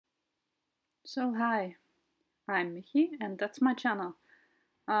So hi, I'm Michi and that's my channel.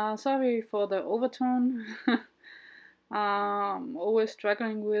 Sorry for the overtone. Always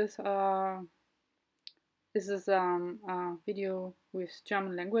struggling with this is a video with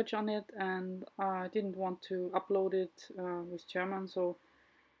German language on it, and I didn't want to upload it with German, so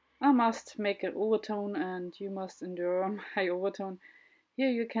I must make an overtone and you must endure my overtone. Here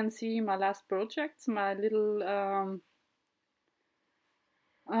you can see my last projects, my little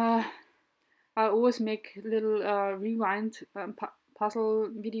uh, I always make little rewind puzzle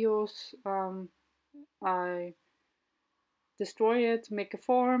videos. I destroy it, make a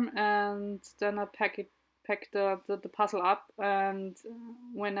form, and then I pack the puzzle up. And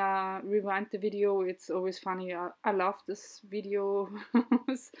when I rewind the video, it's always funny. I love this video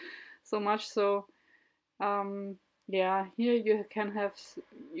so much. So yeah, here you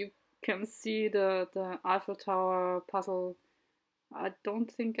can see the Eiffel Tower puzzle. I don't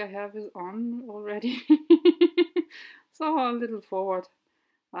think I have it on already. So a little forward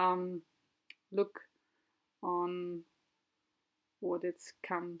look on what it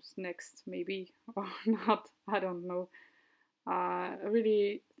comes next, maybe or not. I don't know. I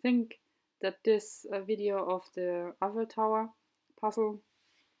really think that this video of the Eiffel Tower puzzle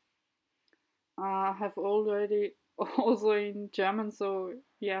I have already also in German, so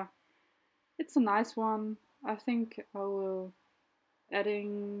yeah, it's a nice one. I think I will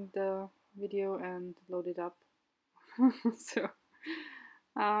adding the video and load it up. So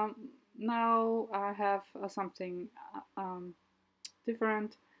um, now I have something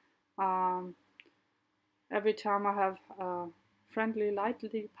different. Every time I have a friendly,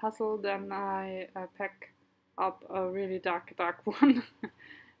 lightly puzzle, then I pack up a really dark one.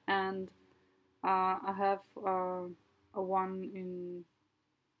 And I have a one in,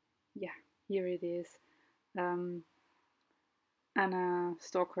 yeah, here it is. Anne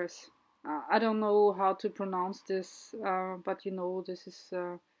Stokes. I don't know how to pronounce this, but you know, this is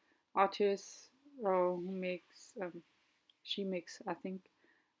artist who makes, she makes, I think,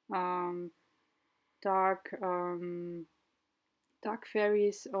 um, dark dark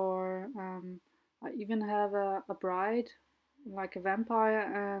fairies, or I even have a bride, like a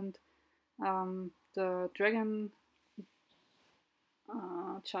vampire, and the dragon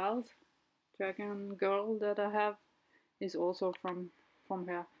child, dragon girl that I have is also from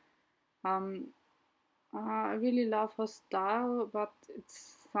her. Um, I really love her style, but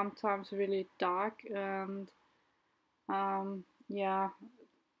it's sometimes really dark, and yeah,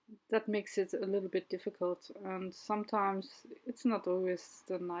 that makes it a little bit difficult. And sometimes it's not always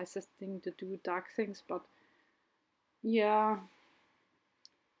the nicest thing to do dark things, but yeah,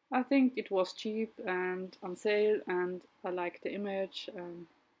 I think it was cheap and on sale, and I like the image, and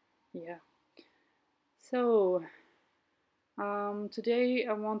yeah. So today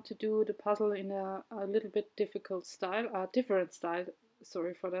I want to do the puzzle in a little bit difficult style, a different style.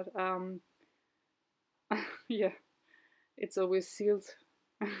 Sorry for that. Yeah, it's always sealed,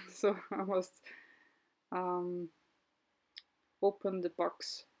 so I must um, open the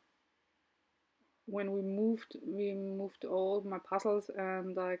box. When we moved all my puzzles,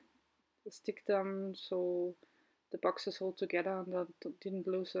 and I stick them so the boxes hold together and I didn't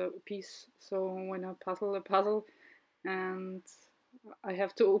lose a piece. So when I puzzle a puzzle, and I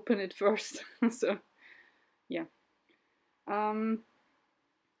have to open it first. So yeah.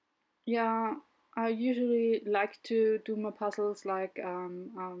 Yeah, I usually like to do my puzzles like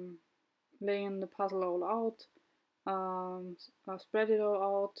laying the puzzle all out, spread it all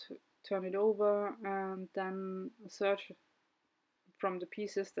out, turn it over, and then search from the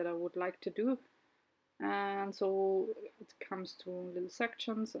pieces that I would like to do. And so it comes to little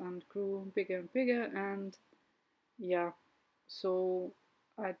sections and grew bigger and bigger, and yeah, so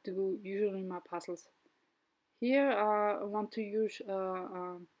I do usually my puzzles. Here I want to use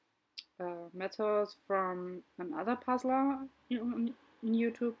methods from another puzzler in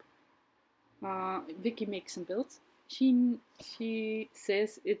YouTube, Vicky Makes and Builds. She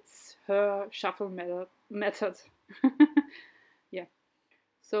says it's her shuffle method. Yeah.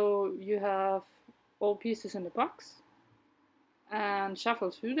 So you have all pieces in the box and shuffle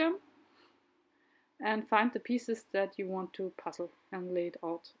through them and find the pieces that you want to puzzle and lay it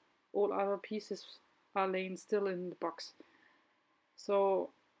out. All other pieces are laying still in the box. So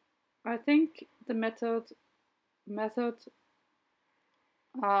I think the method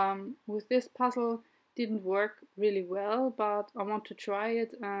with this puzzle didn't work really well, but I want to try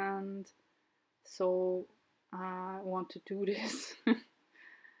it, and so I want to do this.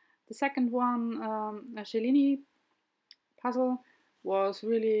 The second one, a Cellini puzzle, was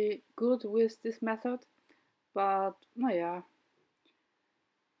really good with this method, but no, yeah.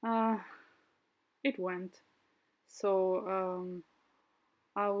 it went. So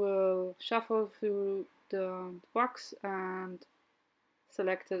I will shuffle through the box and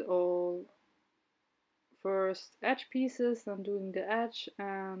selected all first edge pieces, then doing the edge,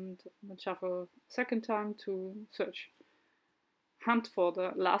 and then shuffle second time to hunt for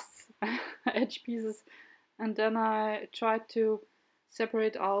the last edge pieces, and then I tried to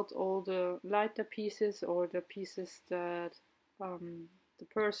separate out all the lighter pieces or the pieces that the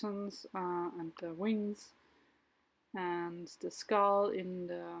persons and the wings and the skull in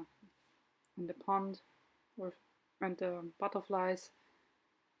the pond or and the butterflies,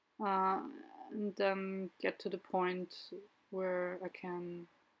 and then get to the point where I can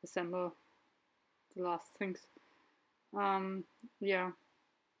assemble the last things. Yeah,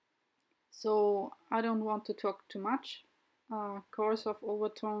 so I don't want to talk too much. Course of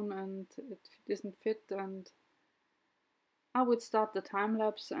overtone, and it doesn't fit, and I would start the time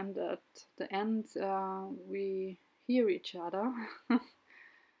lapse, and at the end we hear each other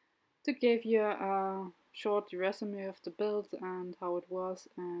to give you a short resume of the build and how it was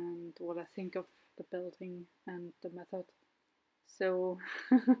and what I think of the building and the method. So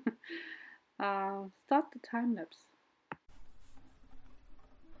start the time lapse.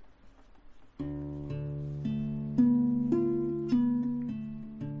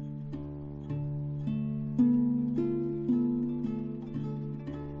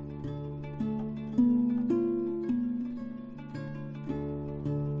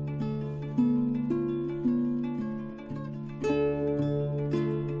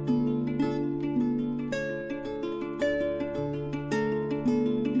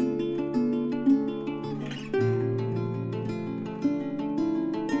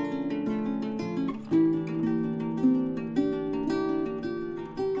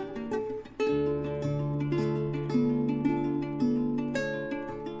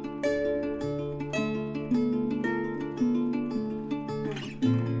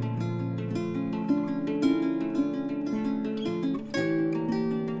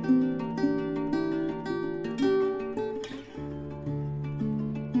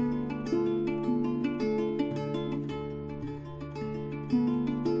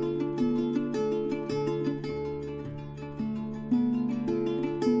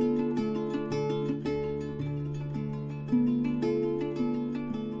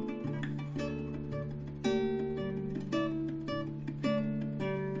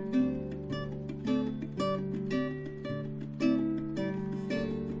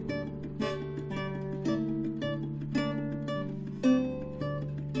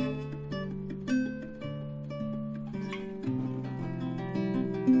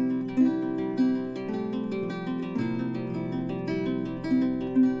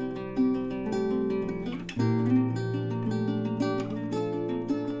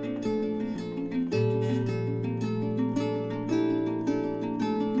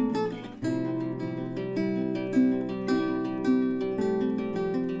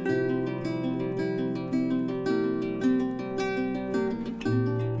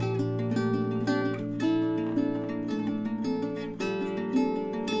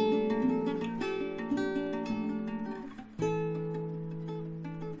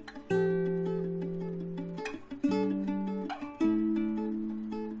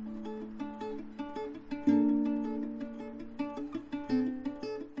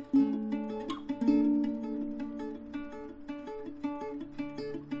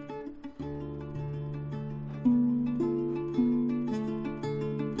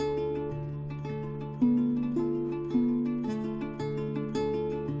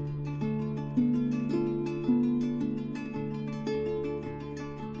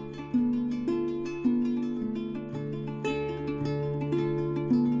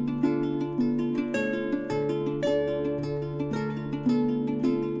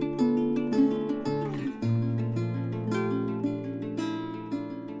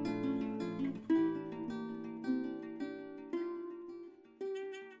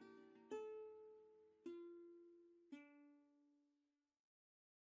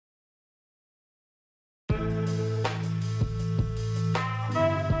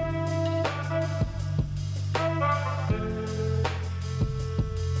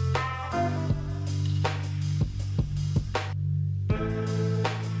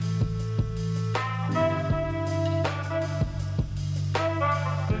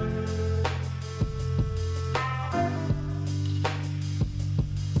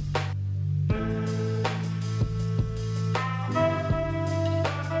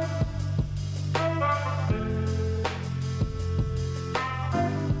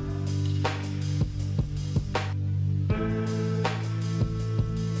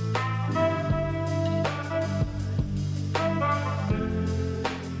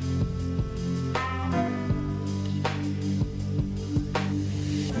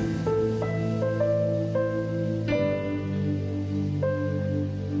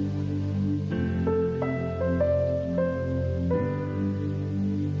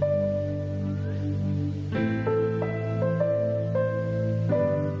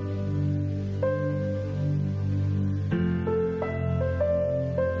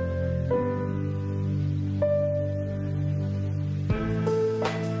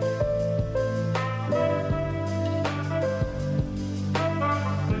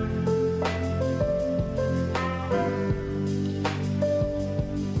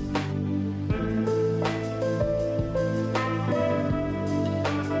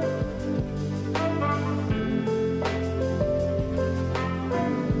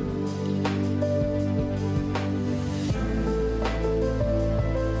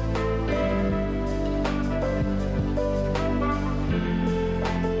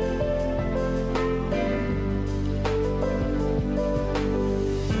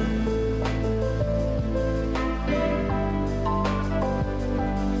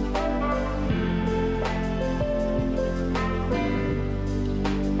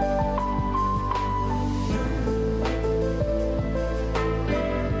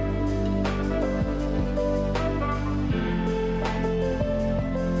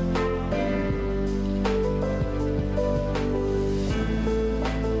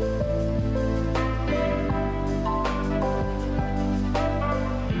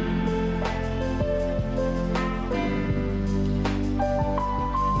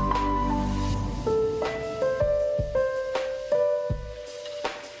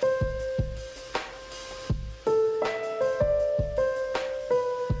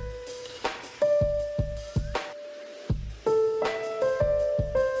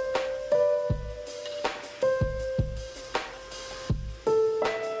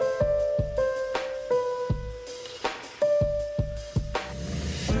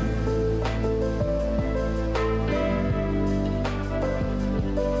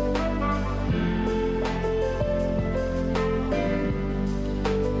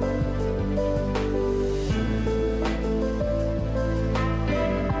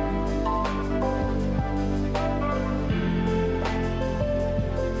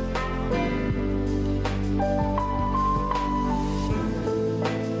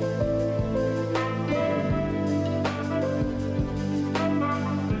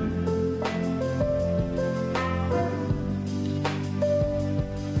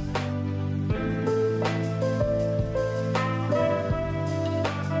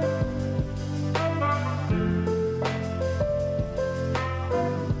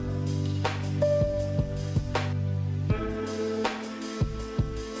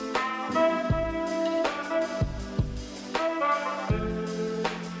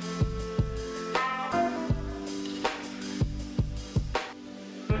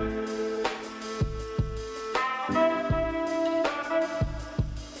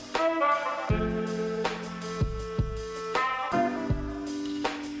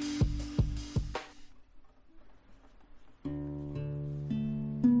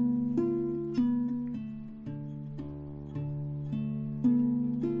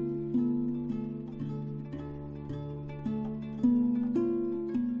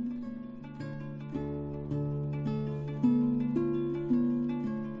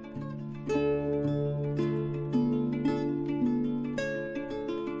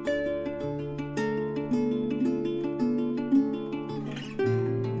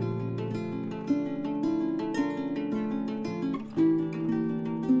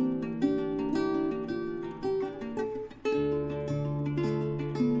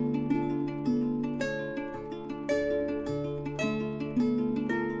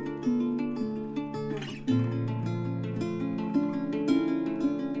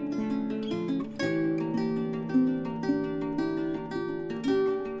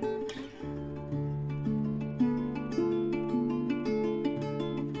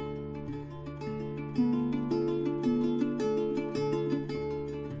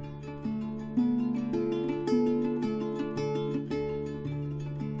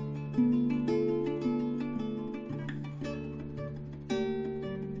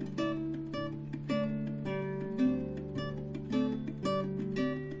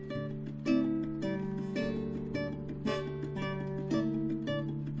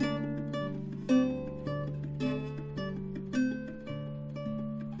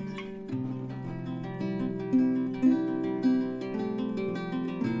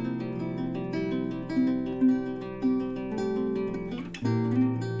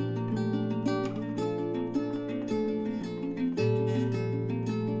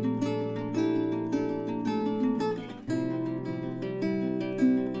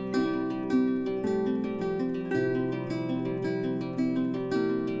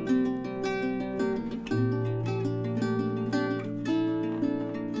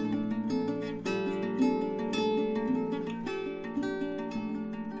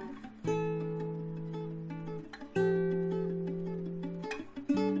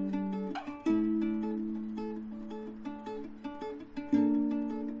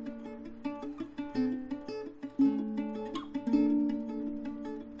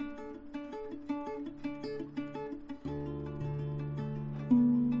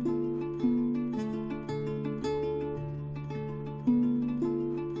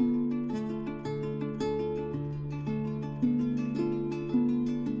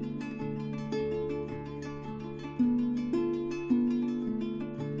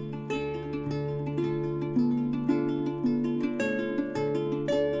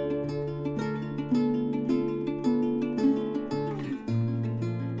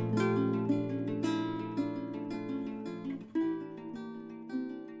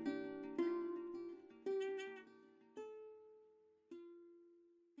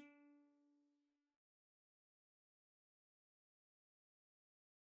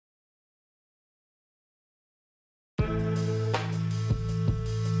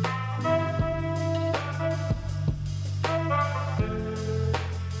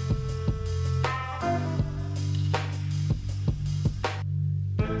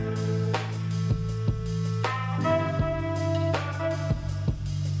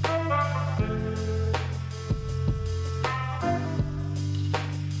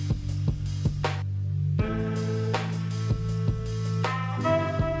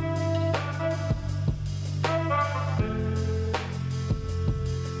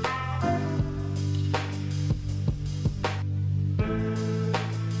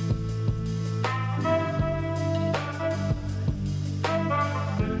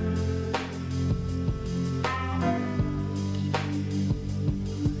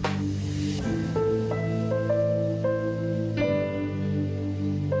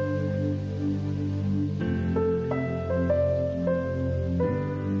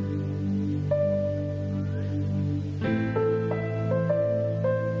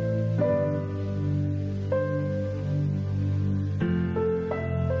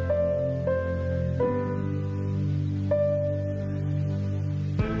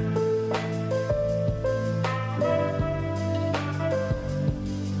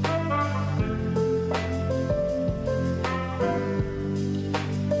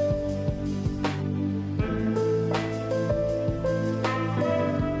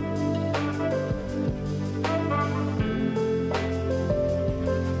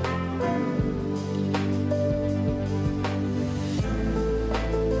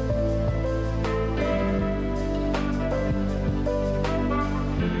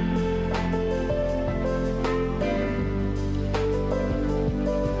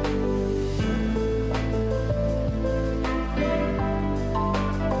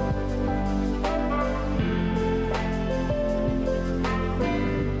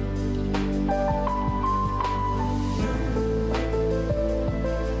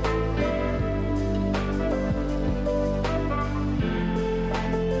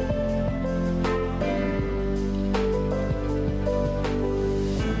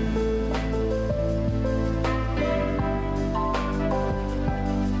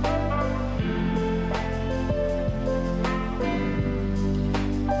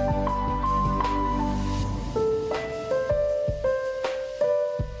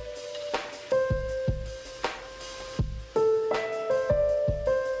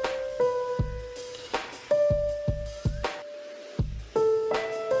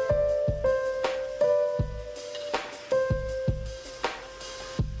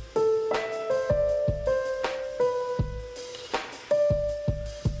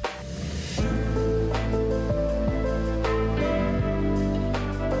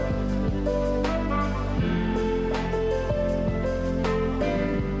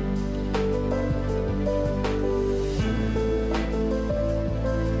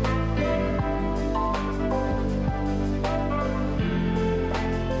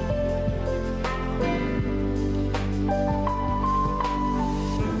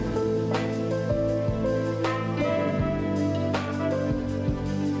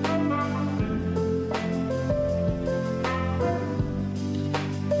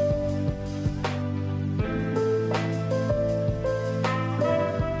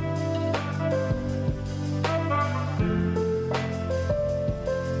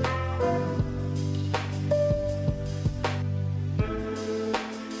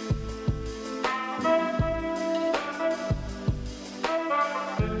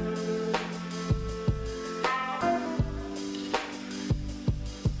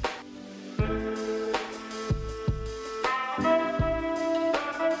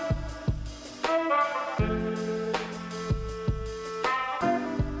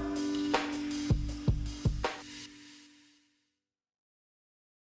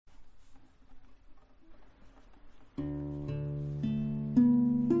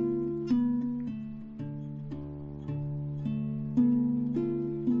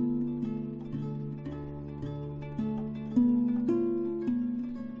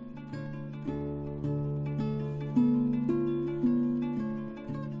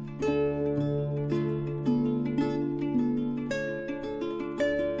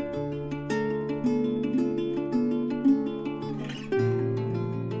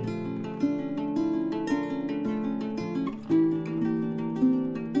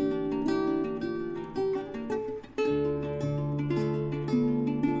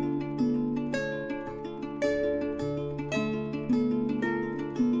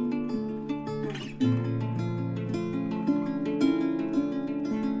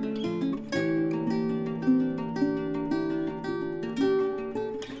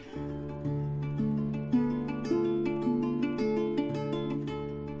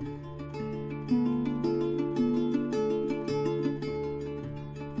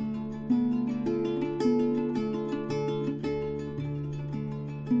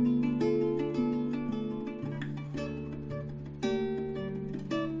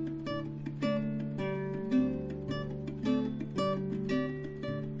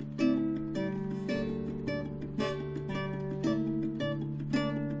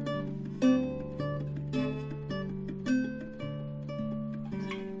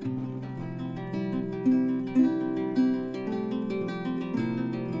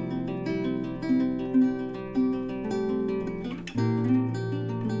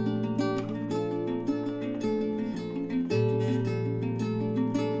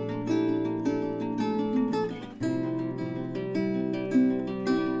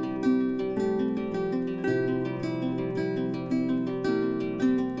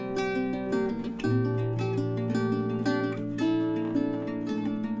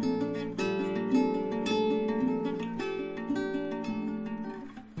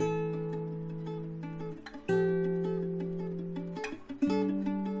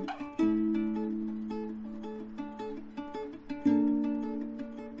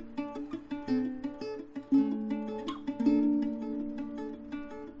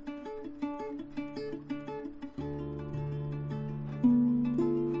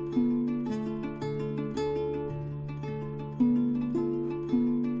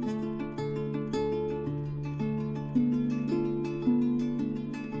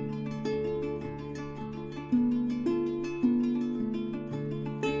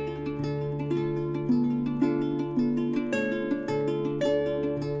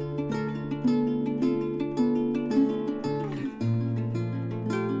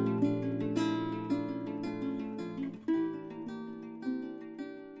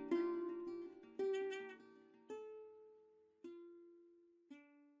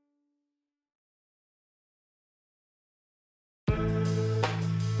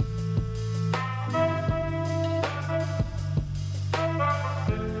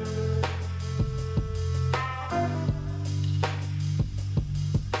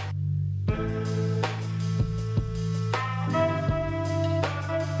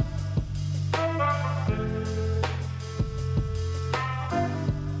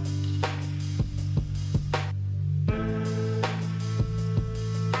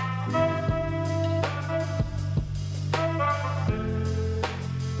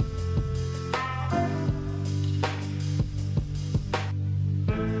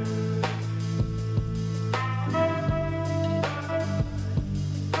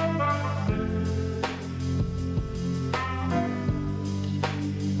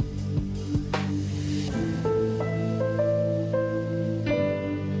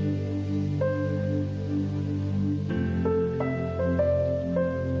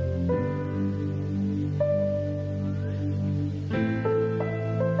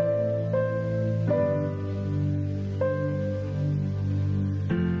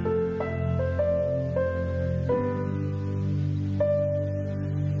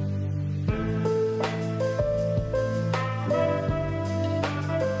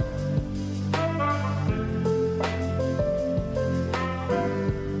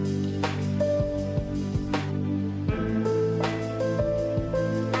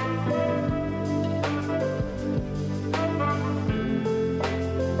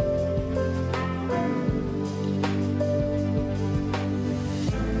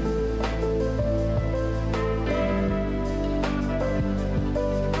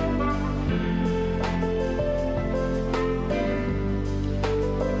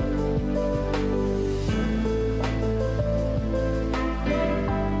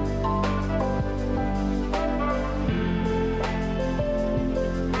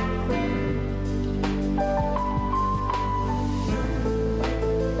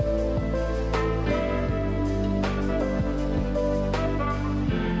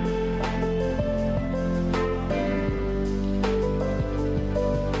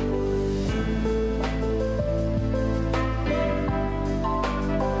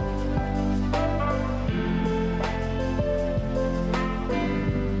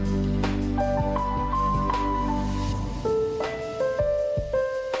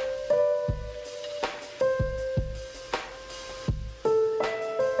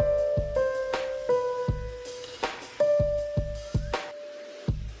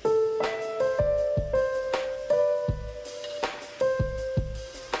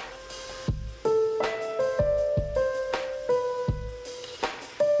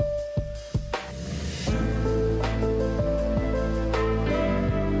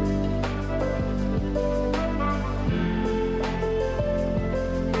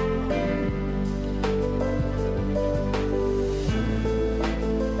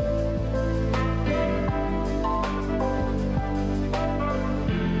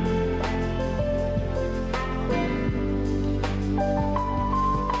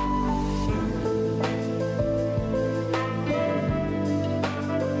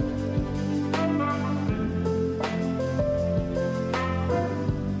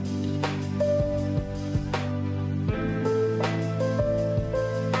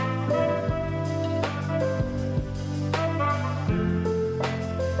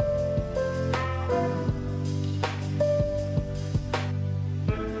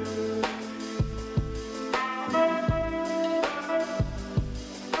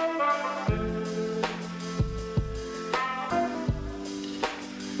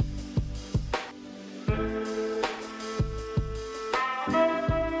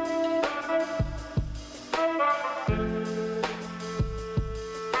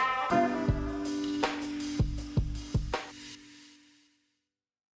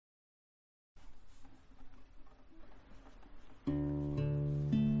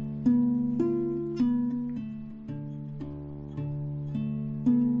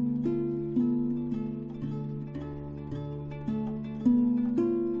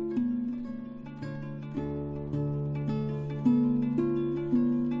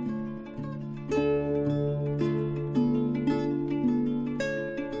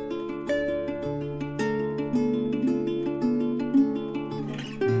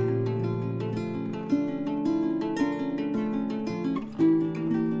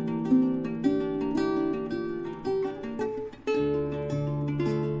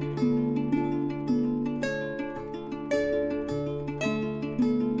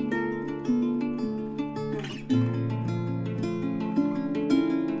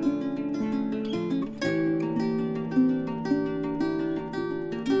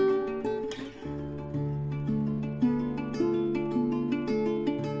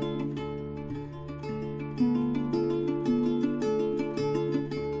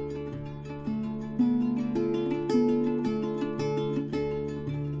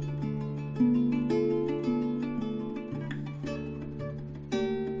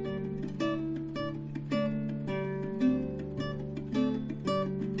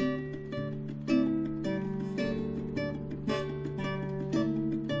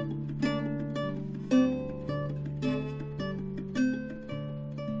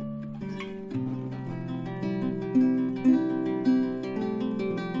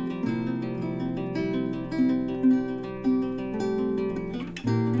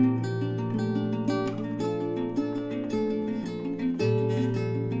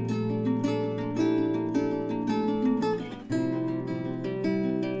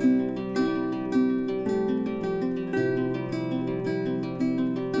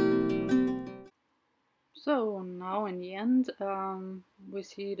 So now in the end, we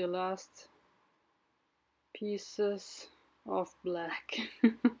see the last pieces of black.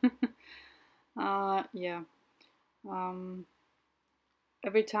 Yeah. Um,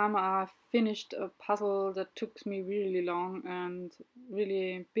 every time I finished a puzzle that took me really long and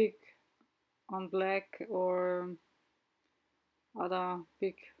really big on black or other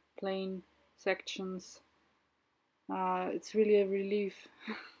big plain sections, it's really a relief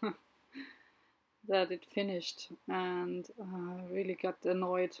that it finished, and really got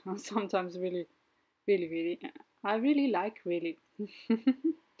annoyed sometimes. Really, I really like really.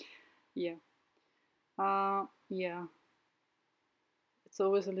 Yeah. Yeah, it's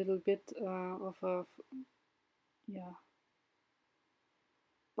always a little bit of a, yeah,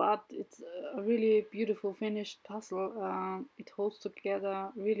 but it's a really beautiful finished puzzle. It holds together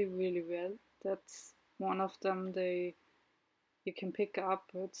really well. That's one of them they you can pick up.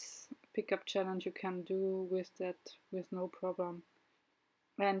 It's a pickup challenge you can do with that with no problem.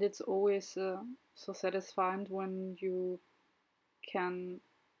 And it's always so satisfying when you can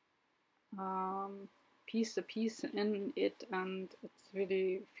piece the piece in it, and it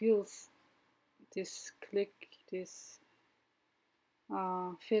really feels this click, this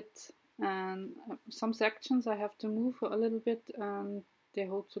fit. And some sections I have to move a little bit, and they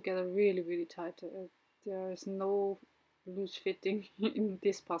hold together really tight. There is no loose fitting in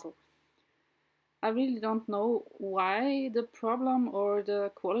this puzzle. I really don't know why the problem or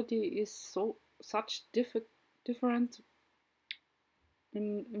the quality is such different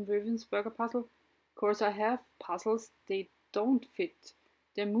in Ravensburger puzzle. Of course, I have puzzles they don't fit.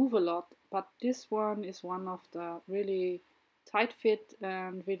 They move a lot, but this one is one of the really tight fit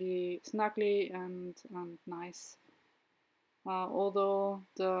and really snuggly and nice. Although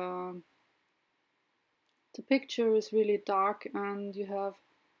the picture is really dark and you have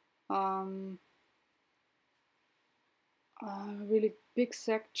um, a really big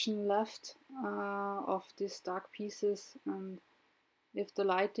section left of these dark pieces, and if the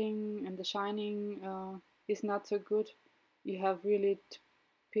lighting and the shining is not so good, you have really to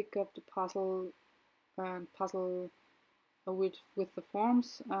pick up the puzzle and puzzle with the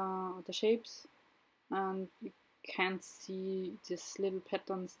forms, the shapes, and you can't see these little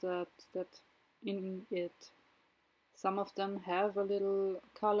patterns that in it. Some of them have a little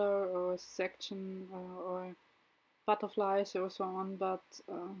color or section or butterflies or so on, but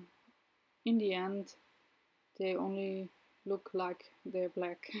in the end they only look like they're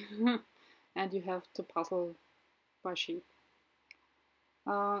black and you have to puzzle by sheep.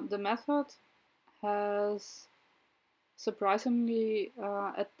 The method has surprisingly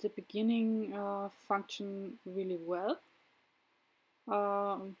at the beginning functioned really well.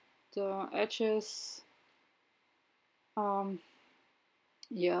 The edges,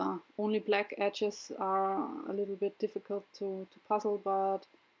 yeah, only black edges are a little bit difficult to puzzle, but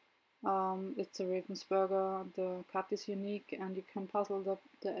it's a Ravensburger. The cut is unique, and you can puzzle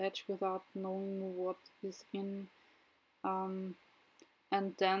the edge without knowing what is in. And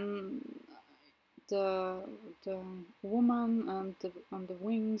then the woman and the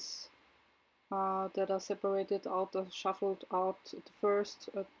wings that are separated out or shuffled out at first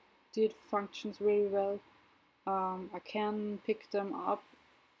did functions very well. I can pick them up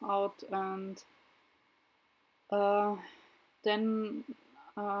out, and then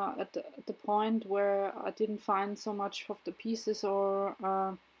at the point where I didn't find so much of the pieces, or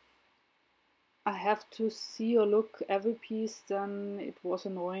I have to see or look every piece, then it was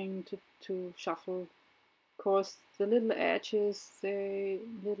annoying to shuffle. Of course, the little edges, the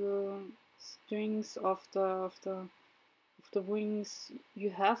little strings of the wings, you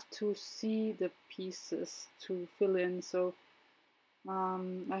have to see the pieces to fill in. So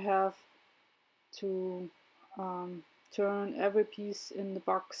I have to turn every piece in the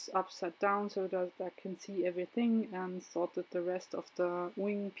box upside down so that I can see everything, and sorted the rest of the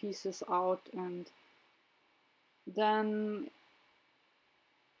wing pieces out. And then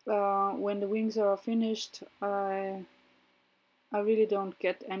when the wings are finished, I really don't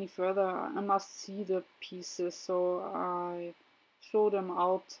get any further. I must see the pieces, so I throw them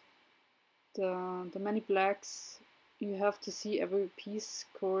out. The many blacks, you have to see every piece.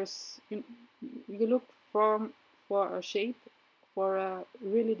 Course, you look for a shape, for a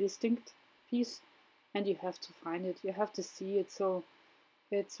really distinct piece, and you have to find it. You have to see it. So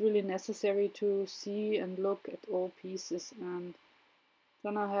it's really necessary to see and look at all pieces. And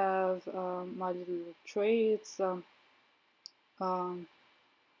then I have my little tray. It's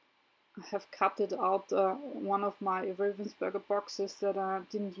I have cut it out one of my Ravensburger boxes that I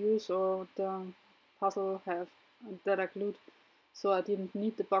didn't use, or the puzzle have that I glued, so I didn't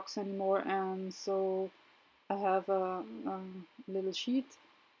need the box anymore. And so I have a little sheet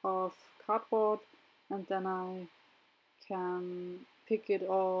of cardboard, and then I can pick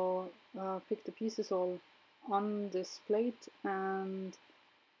the pieces all on this plate and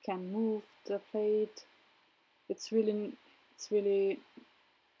can move the plate. It's really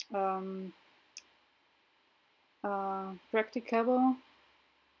um, practicable.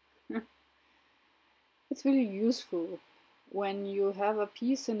 It's really useful when you have a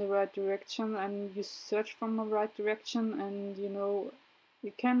piece in the right direction and you search from the right direction, and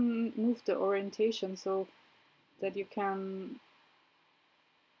you can move the orientation so that you can,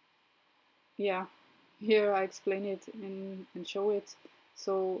 yeah, here I explain it and show it,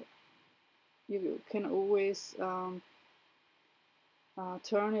 so you can always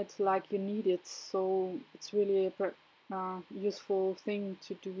turn it like you need it. So it's really a useful thing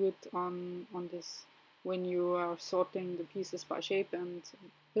to do it on this when you are sorting the pieces by shape and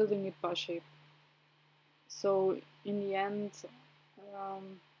building it by shape. So in the end,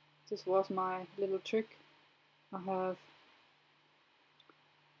 this was my little trick. I have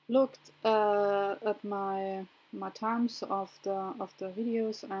looked at my times of the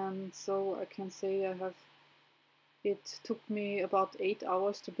videos, and so I can say it took me about 8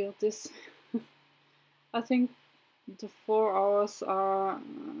 hours to build this. I think the 4 hours are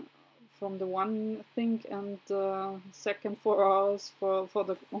from the one thing, and the second 4 hours for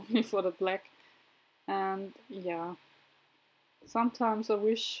the only for the black. And yeah, sometimes I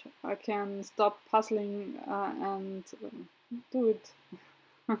wish I can stop puzzling and do it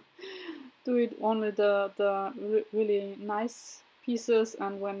do it only the really nice pieces,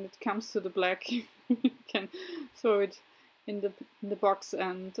 and when it comes to the black, you can throw it in the box,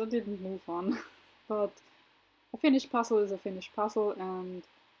 and I didn't move on. But a finished puzzle is a finished puzzle, and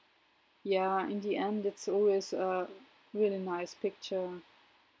yeah, in the end, it's always a really nice picture.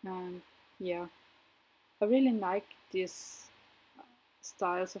 And yeah, I really like these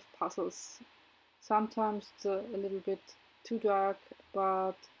styles of puzzles. Sometimes it's a little bit too dark,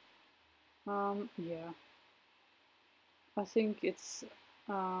 but yeah, I think it's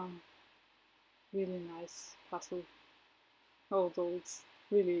a really nice puzzle, although it's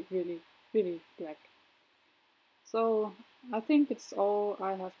really, really, really black. So I think it's all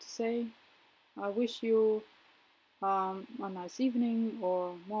I have to say. I wish you a nice evening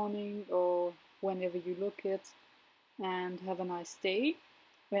or morning or whenever you look it, and have a nice day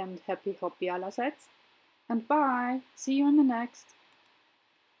and happy hobby allerseits. And bye! See you in the next!